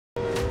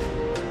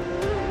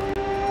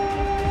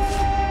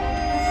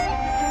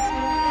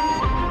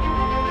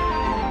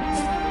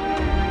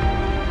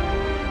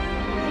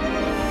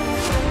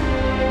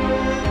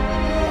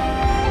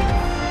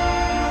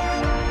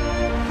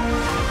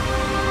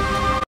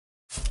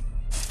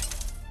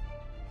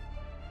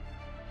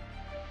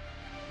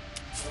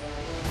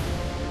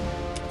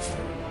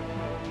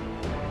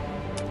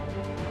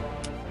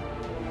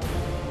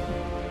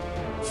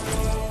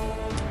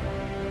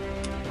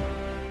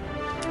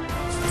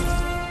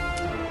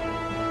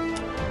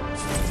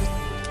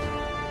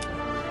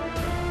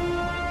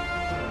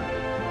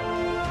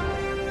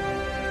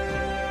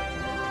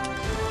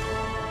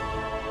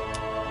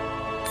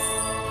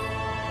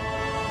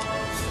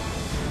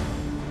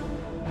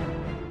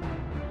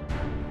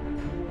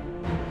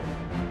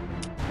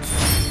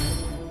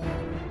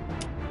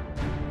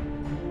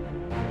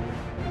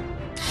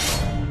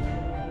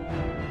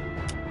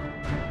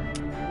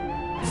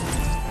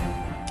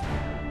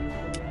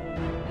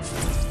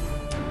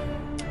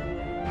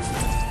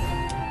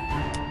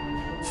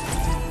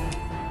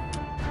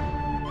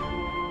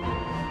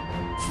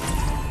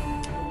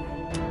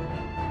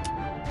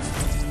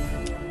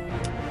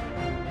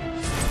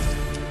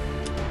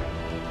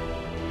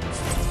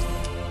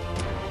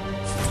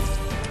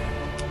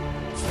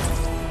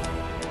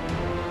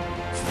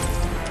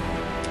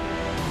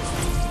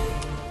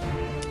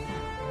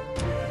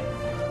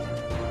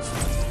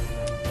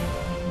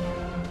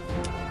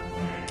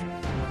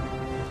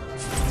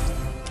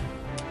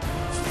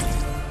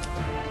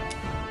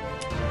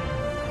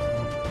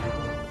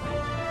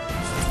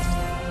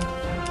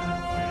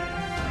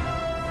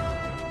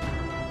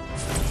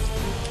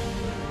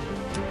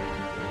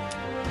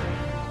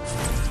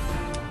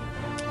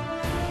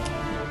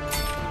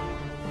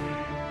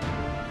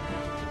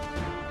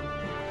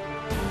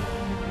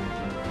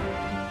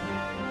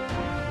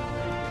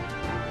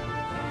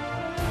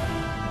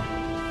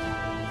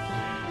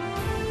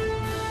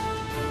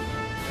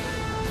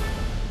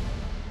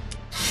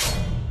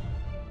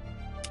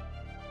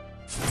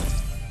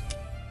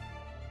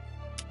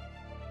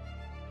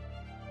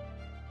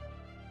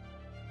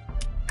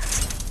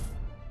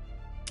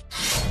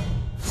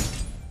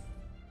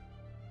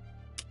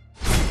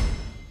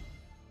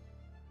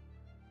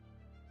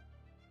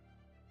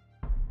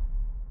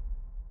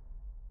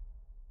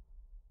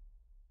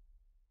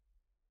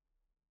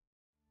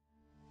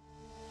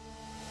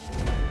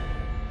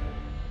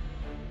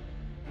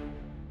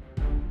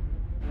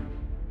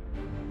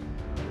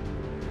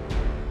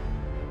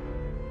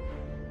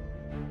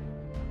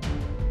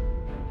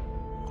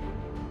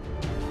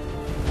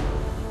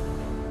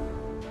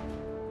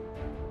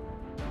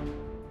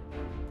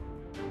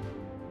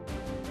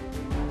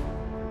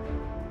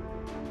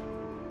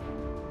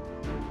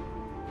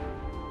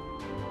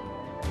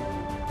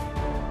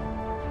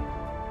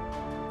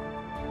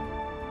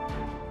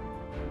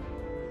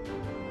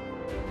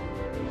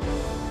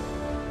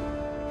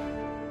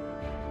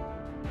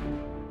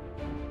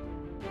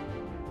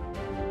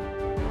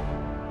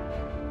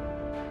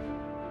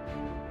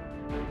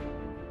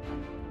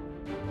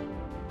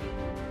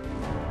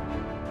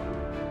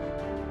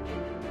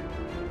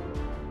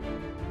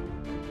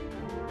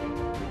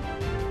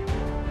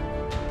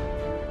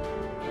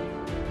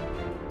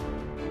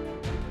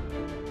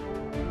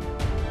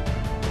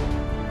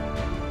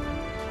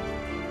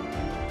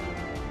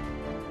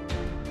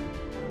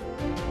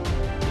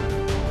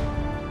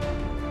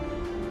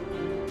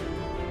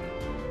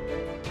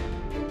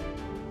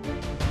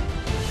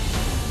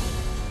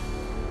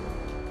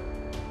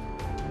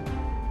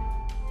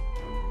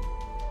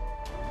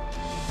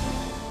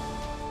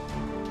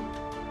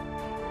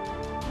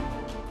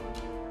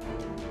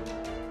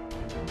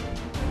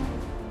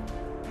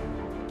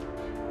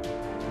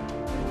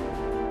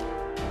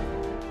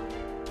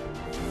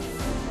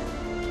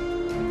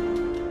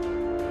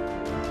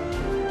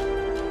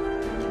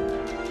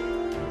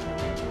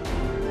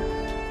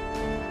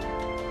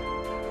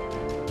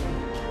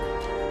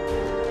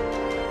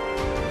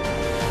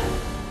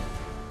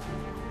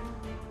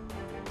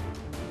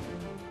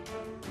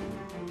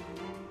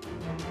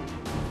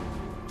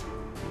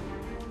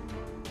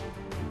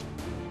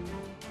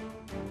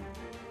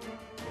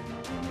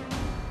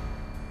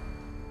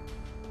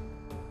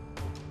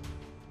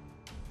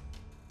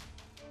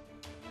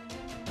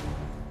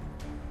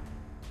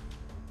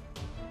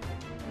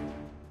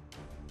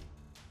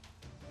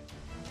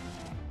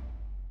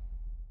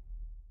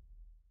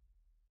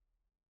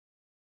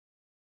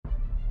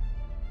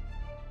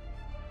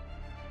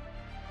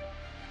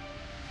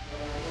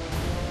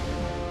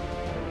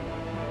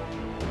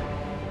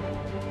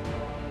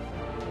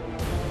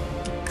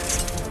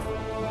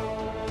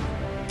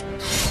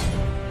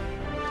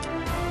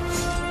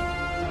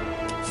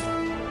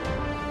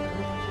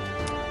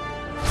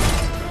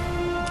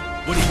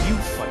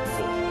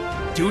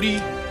duty,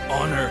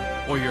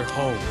 honor, or your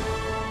home.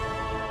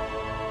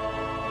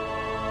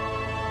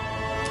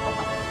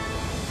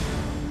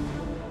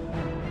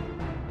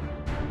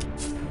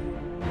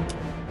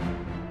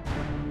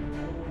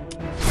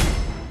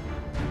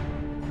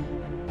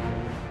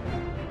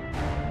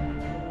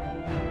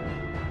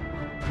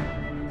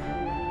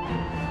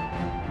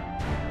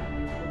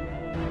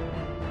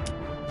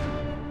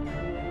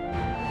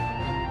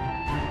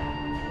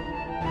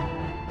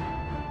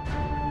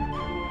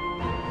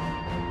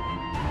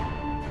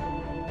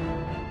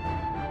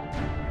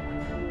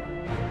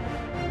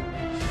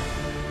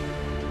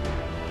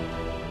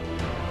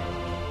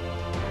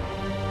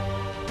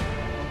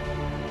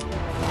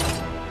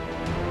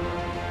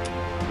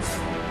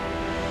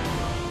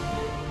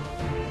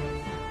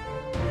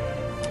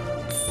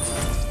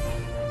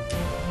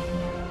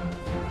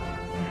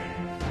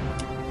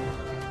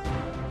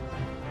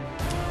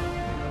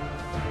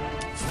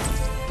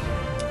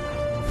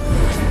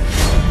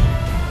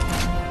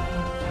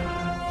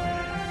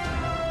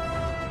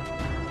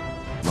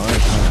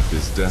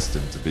 Is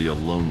destined to be a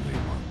lonely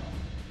one.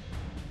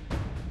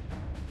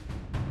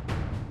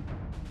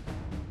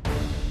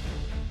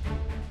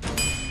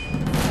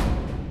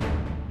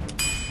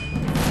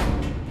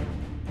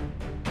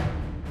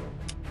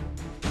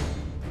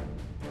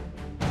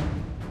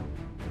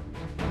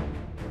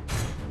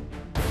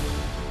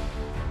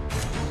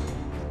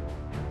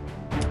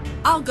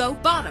 I'll go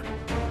bottom.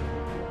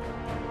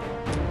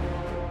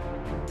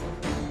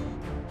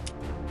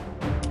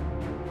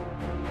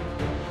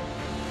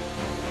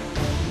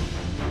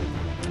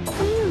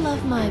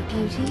 Love my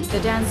beauty. The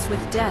dance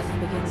with death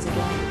begins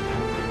again.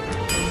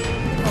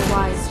 A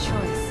wise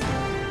choice.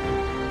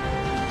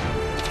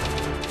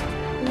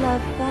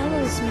 Love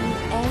follows me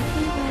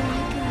everywhere I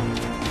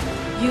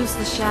go. Use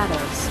the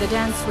shadows. The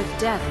dance with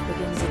death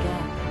begins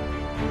again.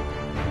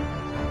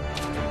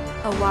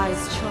 A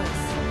wise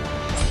choice.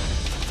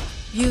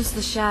 Use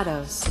the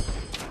shadows.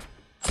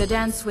 The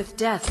dance with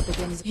death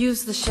begins.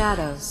 Use the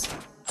shadows.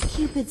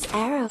 Cupid's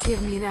arrow.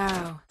 Give me an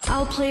arrow.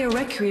 I'll play a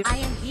requiem. I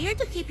am here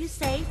to keep you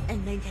safe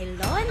and maintain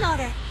law and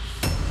order.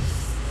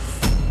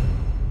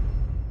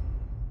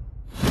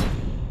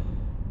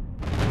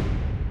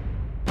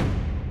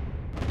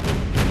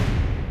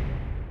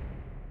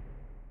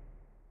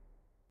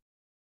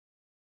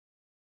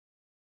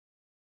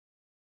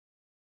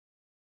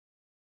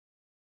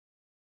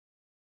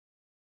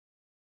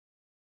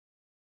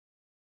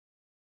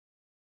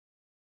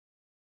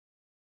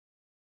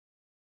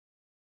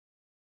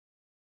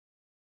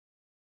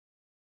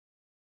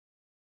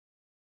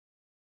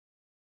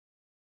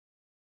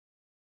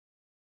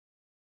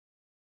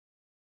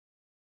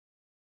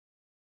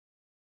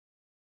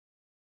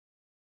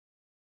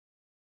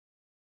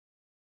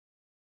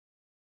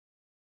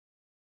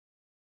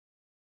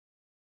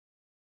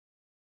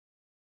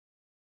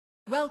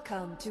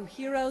 Welcome to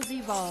Heroes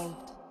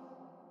Evolved.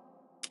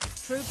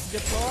 Troops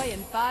deploy in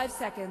 5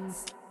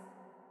 seconds.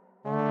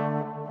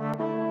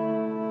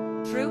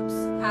 Troops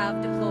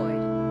have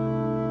deployed.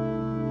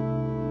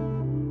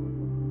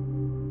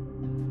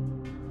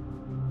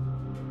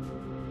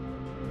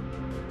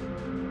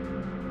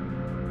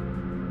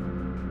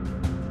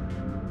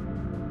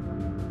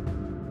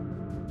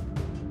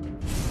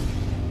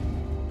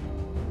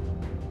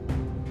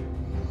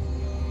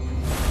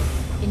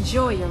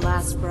 Enjoy your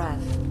last breath.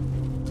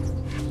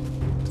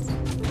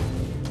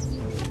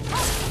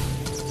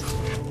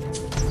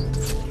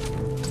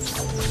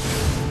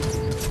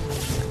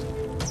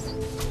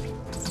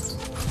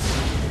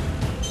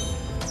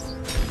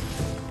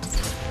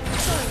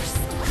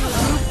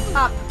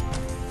 Up.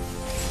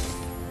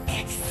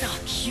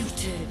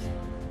 Executed.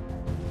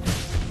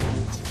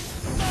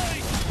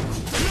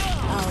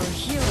 Our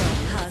hero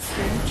has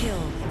been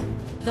killed.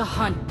 The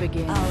hunt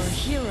begins. Our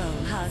hero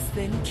has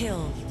been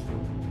killed.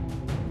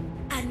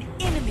 An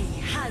enemy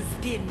has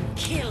been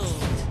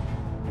killed.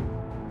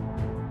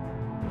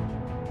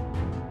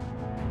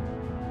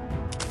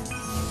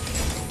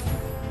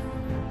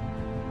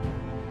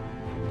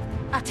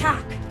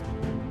 Attack.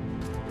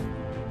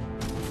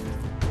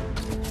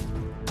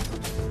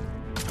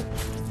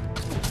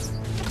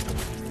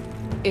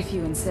 If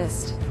you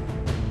insist.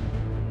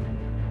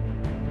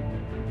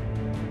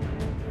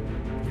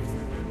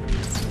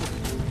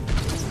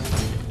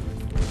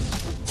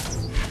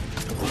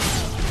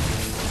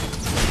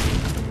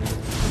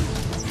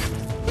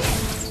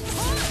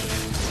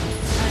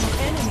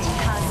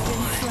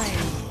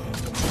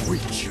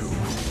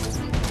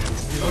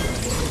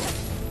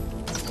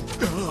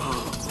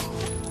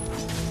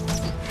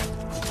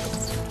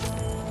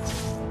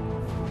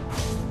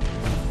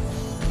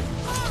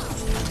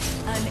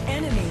 An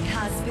enemy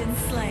has been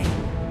slain.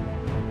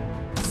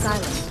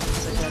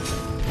 Silence the deadly.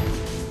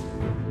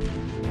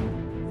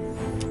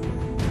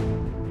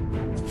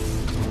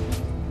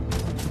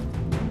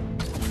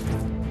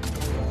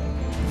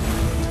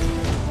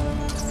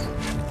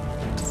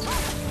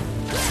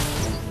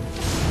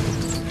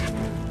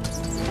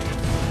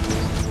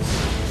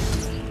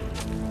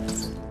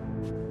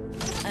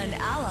 An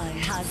ally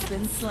has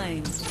been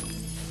slain.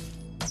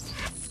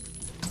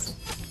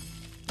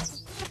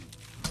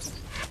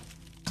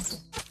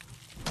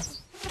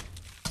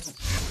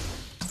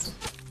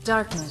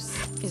 Darkness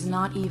is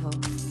not evil.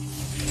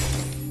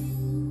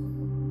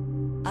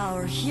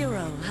 Our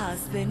hero has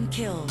been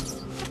killed.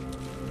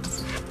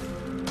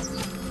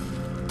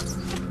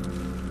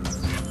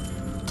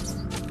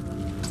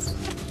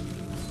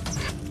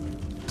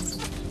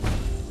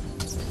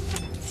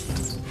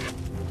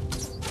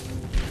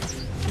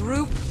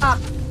 Group up.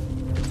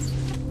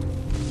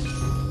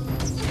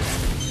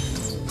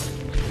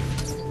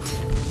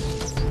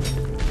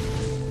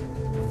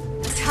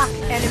 Attack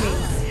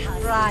enemies.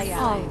 Raya.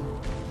 All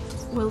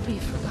will be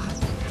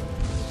forgotten.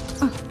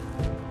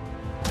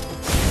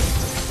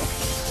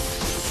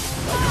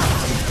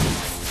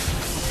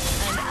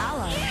 An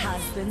ally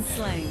has been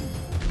slain.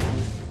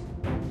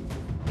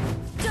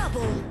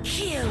 Double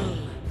kill.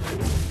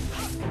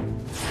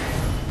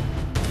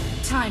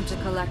 Time to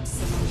collect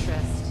some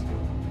interest.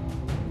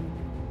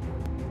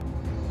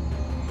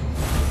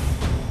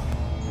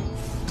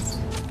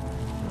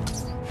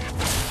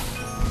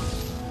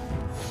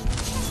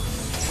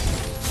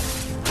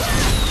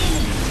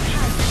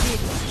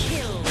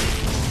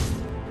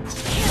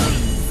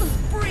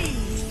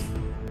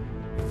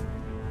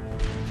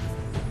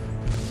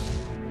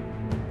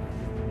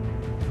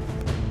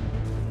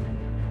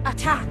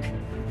 Attack.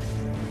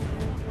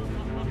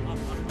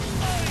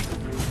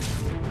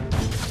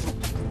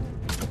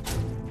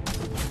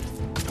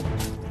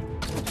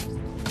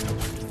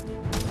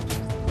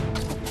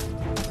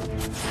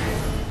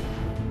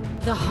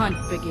 The hunt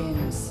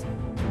begins.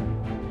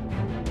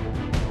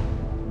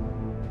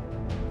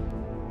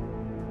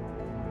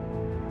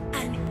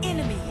 An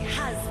enemy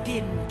has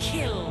been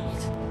killed.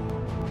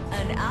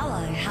 An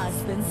ally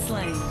has been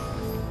slain.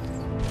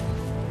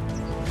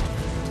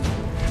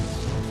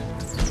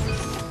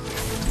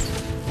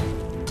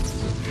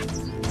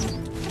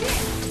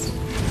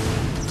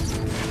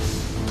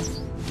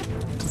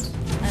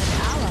 An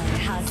ally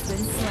has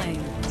been slain.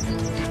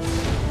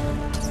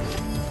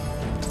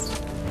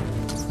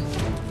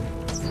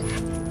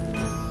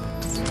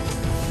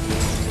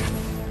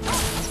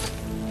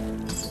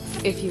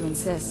 If you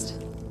insist.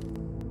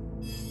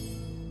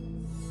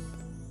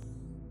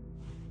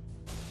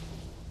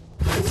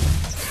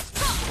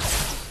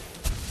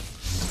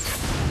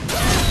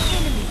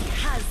 Enemy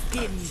has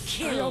been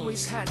killed. I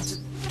always had to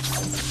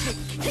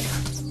take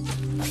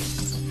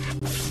care.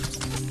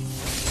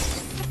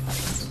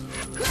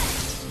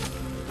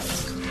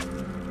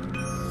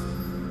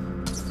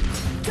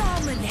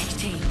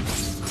 Dominating.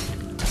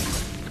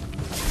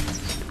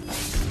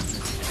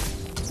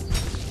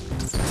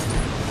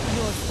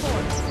 Your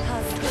fort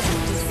has been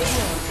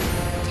destroyed.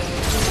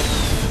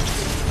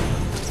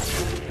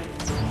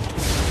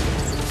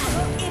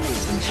 An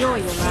enemy Enjoy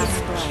your last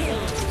breath.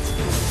 killed.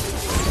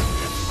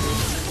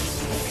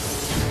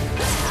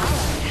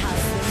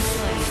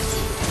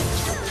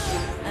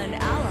 An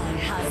ally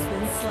has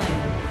been slain.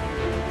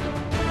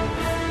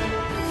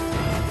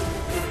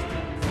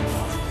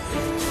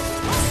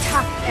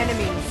 Attack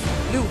enemies.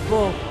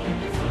 Lubo.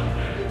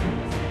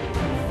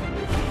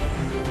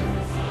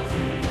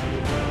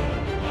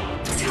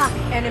 Attack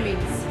enemies.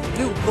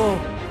 Lubo.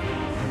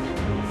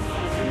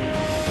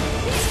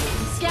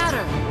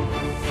 Scatter!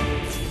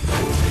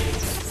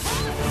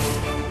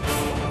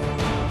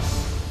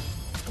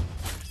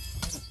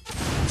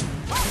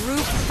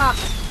 Group up.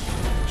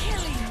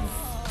 Killing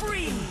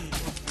spree.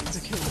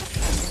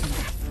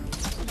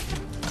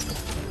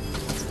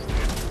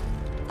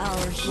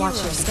 Our hero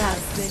Watch your step.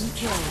 has been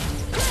killed.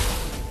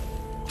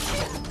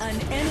 An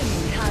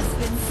enemy has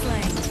been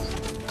slain.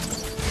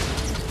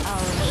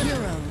 Our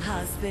hero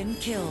has been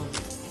killed.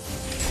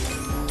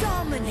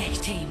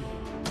 Dominating.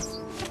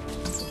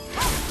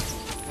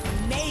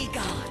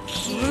 Mega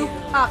kill. Group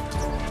up.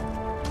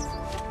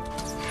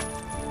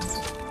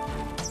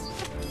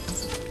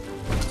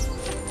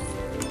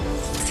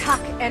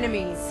 Attack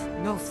enemies.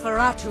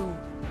 Nosferatu.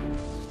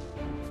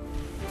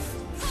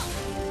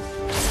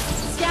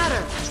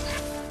 Scatter!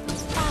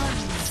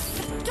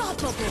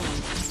 Unstoppable.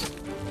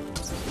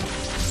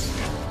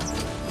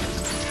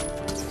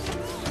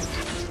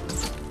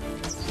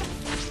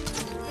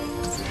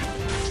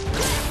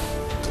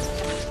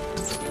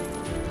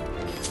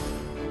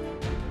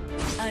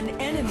 An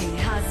enemy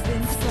has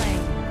been slain.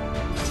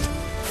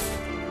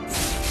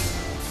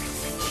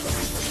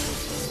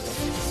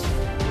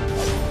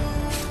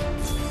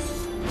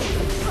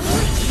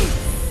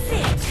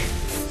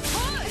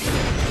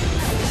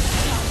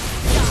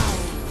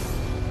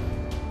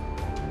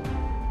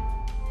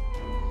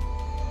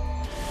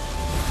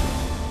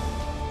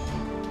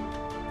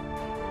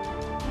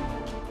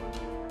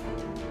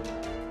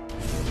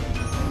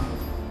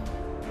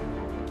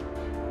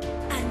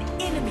 An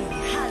enemy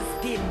has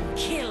been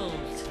killed.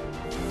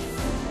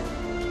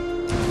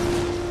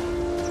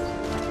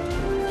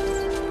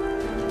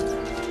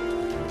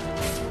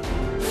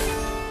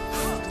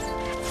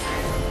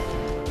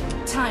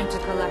 Time to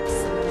collect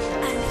some interest.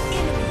 An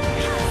enemy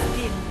has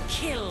been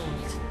killed.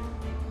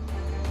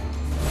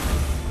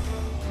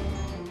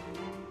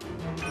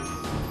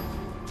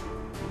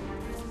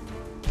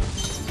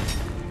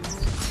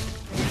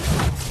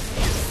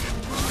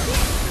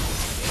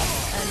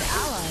 An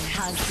ally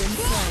has been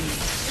slain.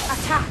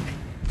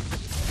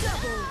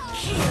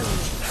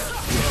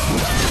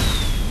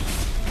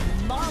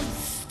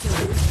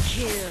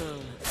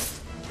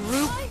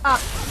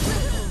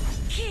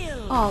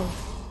 All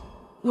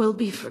will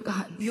be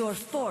forgotten. Your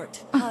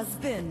fort has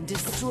been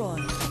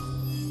destroyed.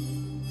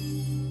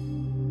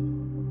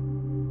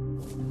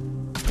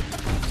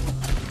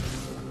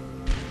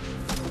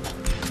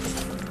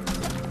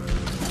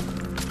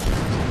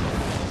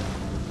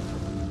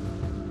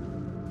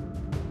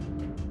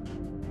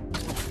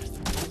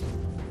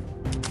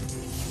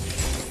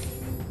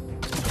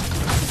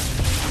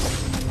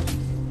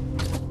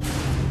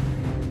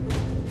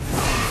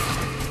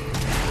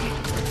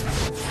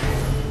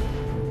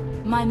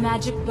 My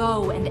magic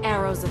bow and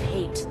arrows of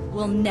hate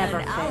will never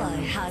An fail ally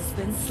me. has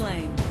been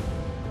slain.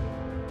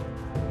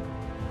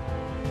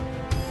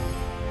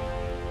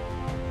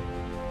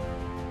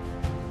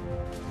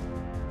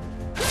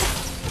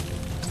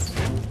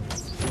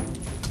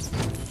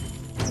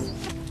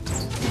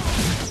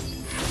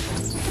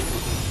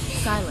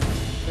 Silent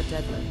but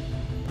deadly.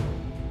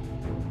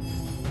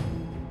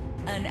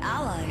 An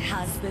ally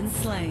has been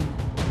slain.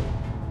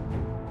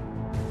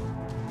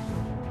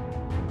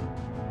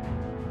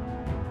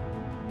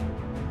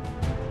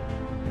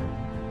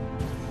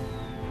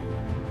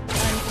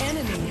 An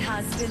enemy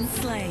has been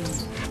slain.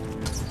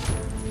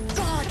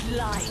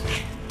 Godlike.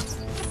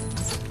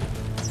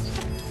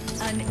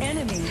 An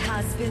enemy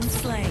has been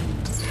slain.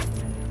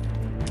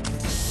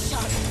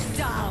 Shut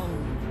down.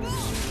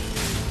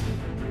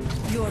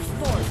 Your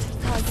fort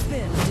has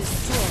been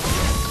destroyed.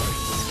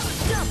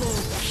 Double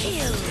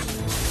kill.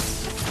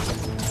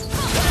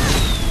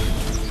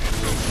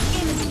 An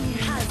enemy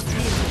has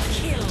been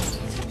killed.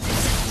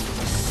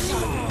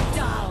 Shut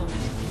down.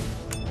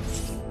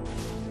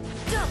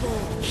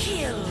 Double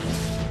kill.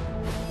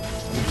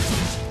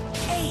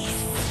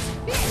 Ace.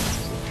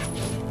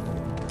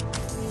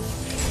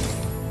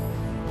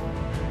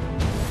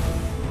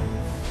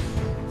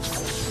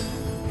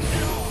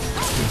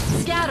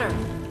 Scatter!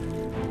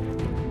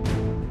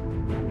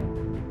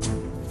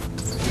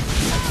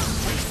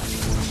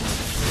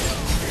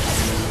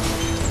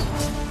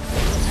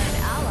 An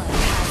ally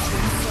has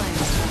been slain.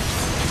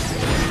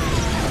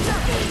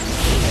 Double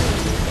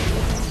kill.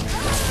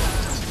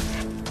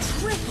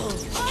 Triple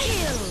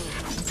kill.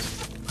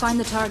 Find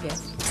the target.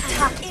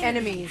 Attack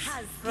enemies.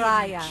 Has been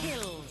Freya.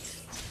 killed.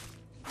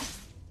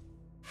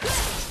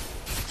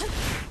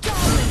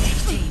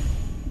 Dominating.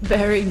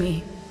 Bury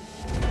me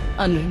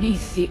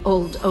underneath the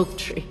old oak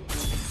tree.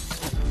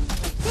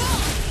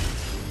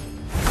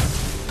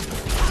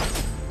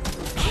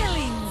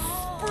 Killing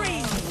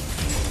spree.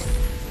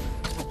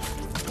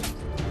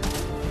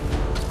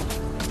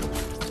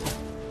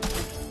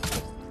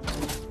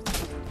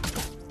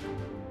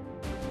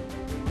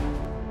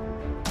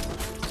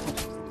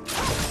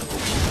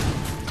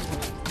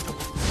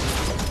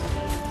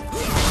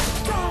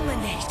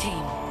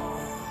 Dominating.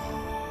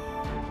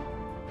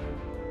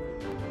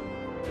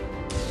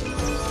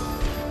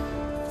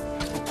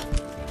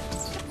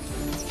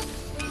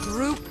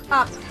 Group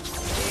up.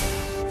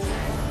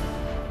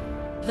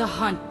 The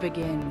hunt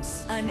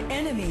begins. An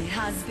enemy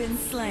has been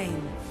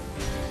slain.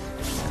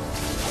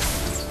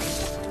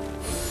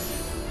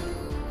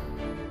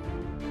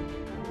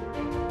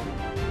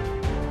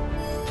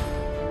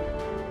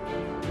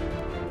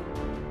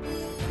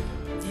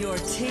 Your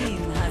team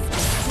has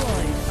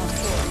destroyed a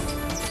fort.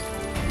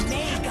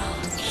 Mega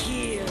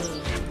kill.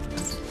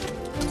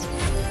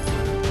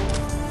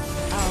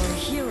 Our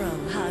hero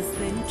has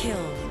been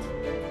killed.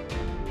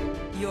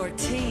 Your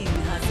team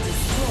has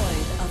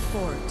destroyed a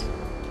fort.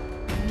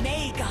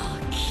 Mega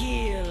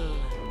kill.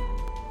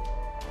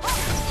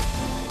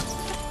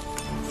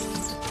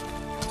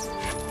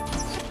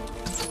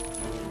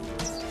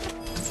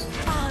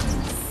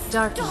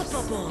 Darkness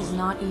Unstoppable. is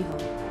not evil.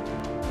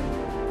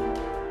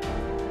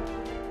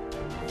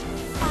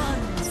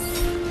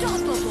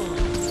 Unstoppable.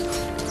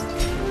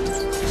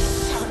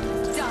 Shut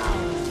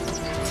down.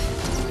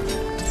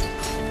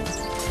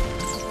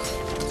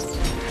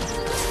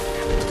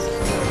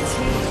 Your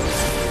team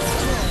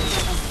has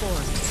destroyed a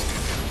fort.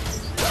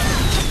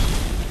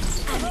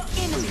 An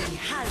enemy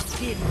has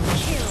been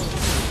killed.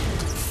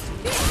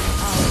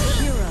 Our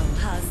hero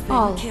has been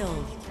All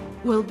killed.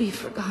 will be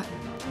forgotten.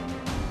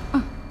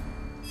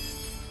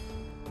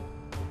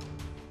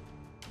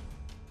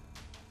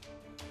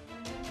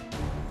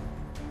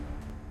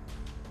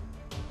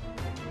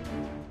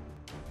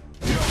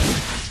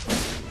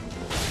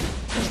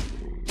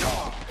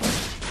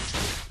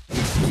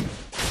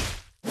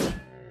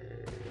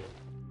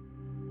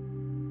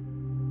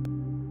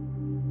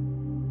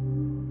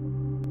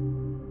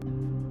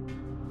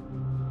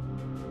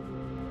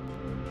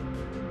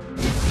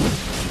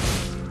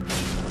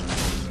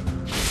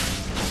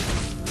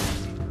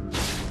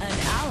 An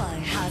ally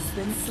has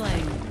been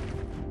slain.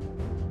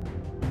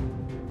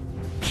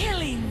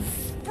 Killing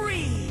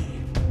spree.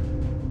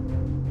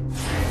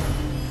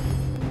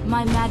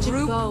 My magic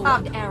Group bow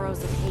up. and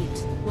arrows of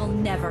hate will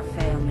never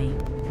fail me.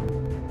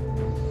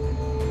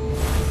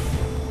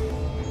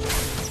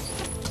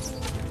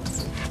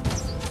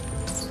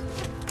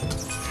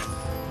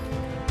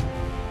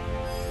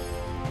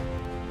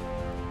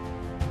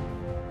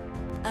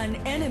 An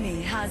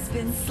enemy has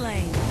been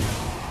slain.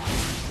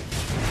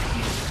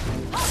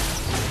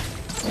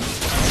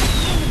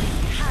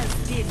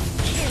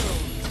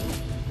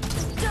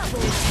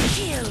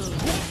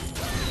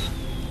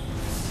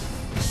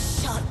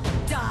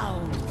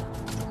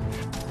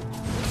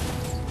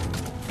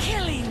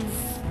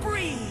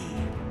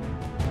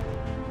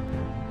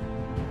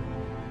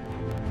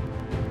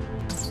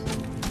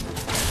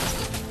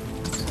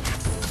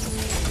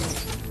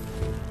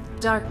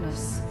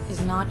 Darkness is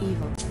not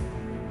evil.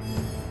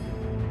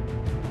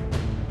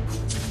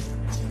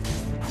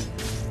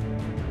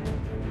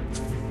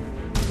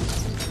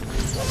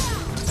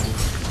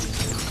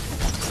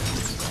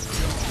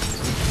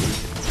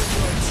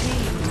 Your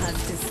team has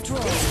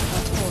destroyed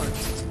a fort.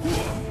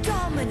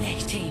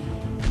 Dominating.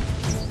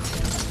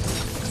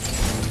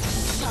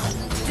 Shut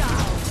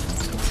down.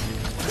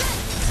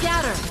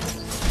 Scatter!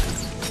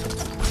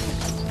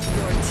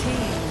 Your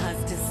team has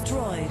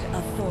destroyed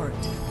a fort.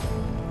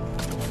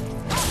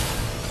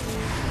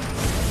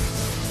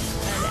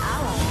 An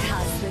ally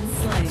has been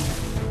slain.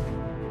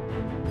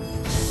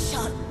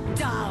 Shut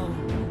down.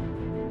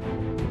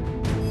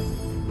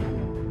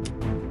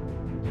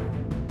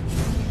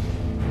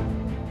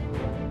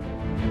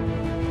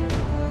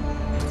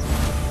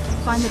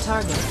 Find the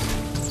target.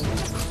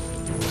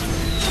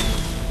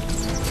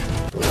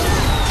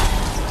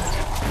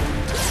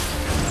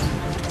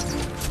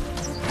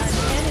 An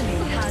enemy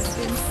has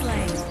been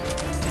slain.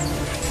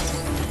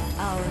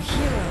 Our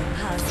hero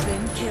has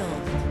been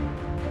killed.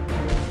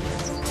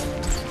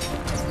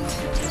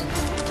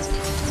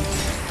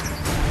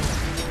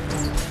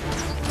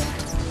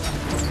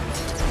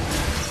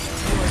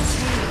 Your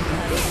team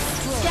has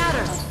destroyed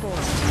Scatter. a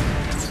fort.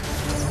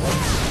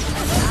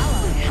 An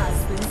ally has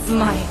been slain.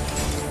 My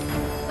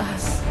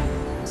last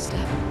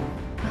step.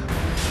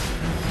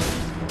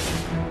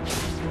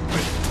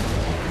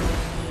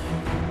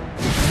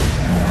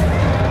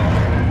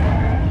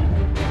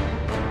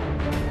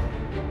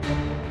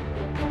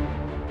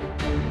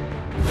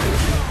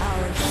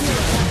 Our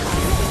hero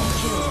has been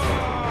killed.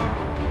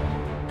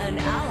 An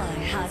ally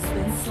has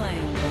been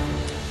slain.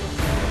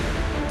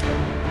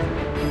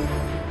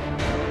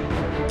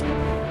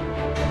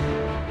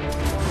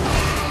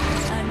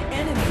 An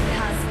enemy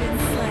has been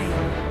slain.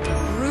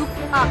 Group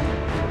up.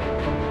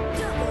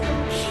 Double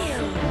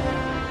kill.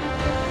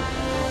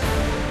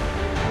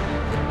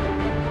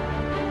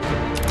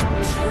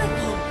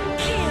 Triple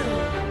kill.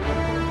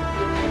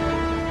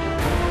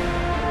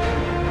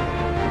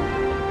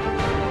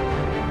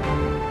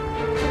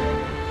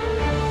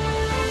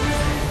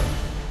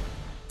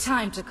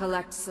 Time to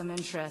collect some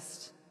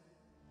interest.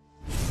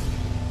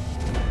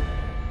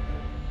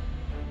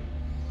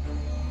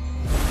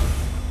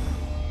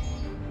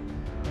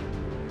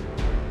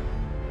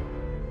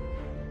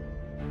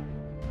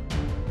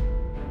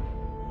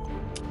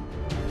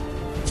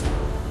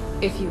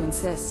 If you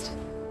insist.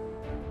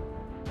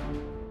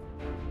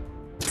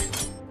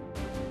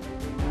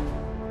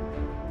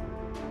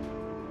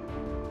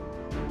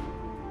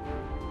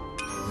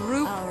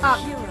 Group Our up.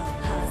 hero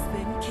has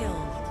been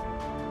killed.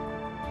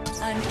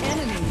 An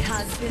enemy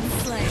has been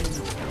slain.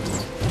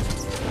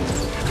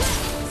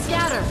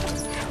 Scatter!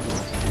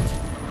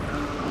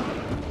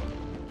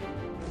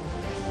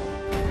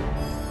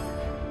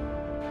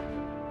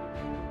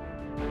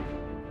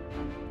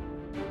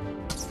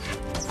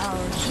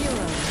 Our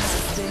hero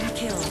has been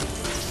killed.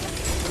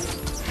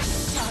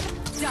 Shut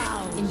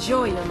down.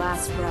 Enjoy your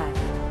last breath.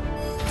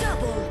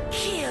 Double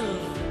kill.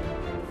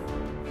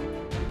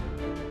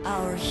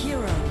 Our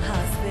hero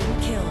has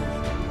been killed.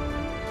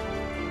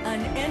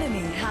 An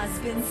enemy has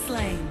been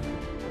slain.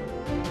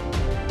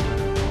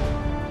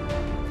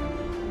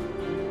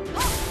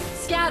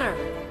 Scatter!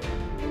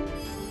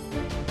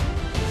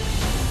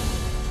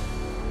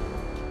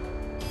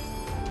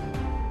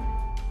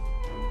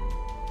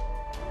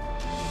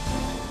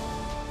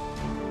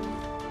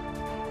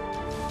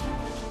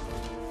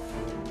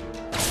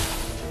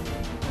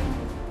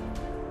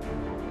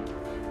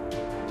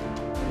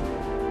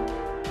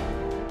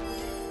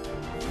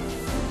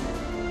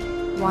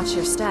 Watch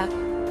your step.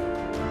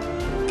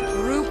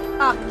 Group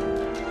up.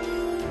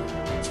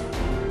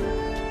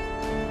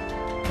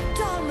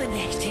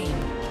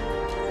 Dominating.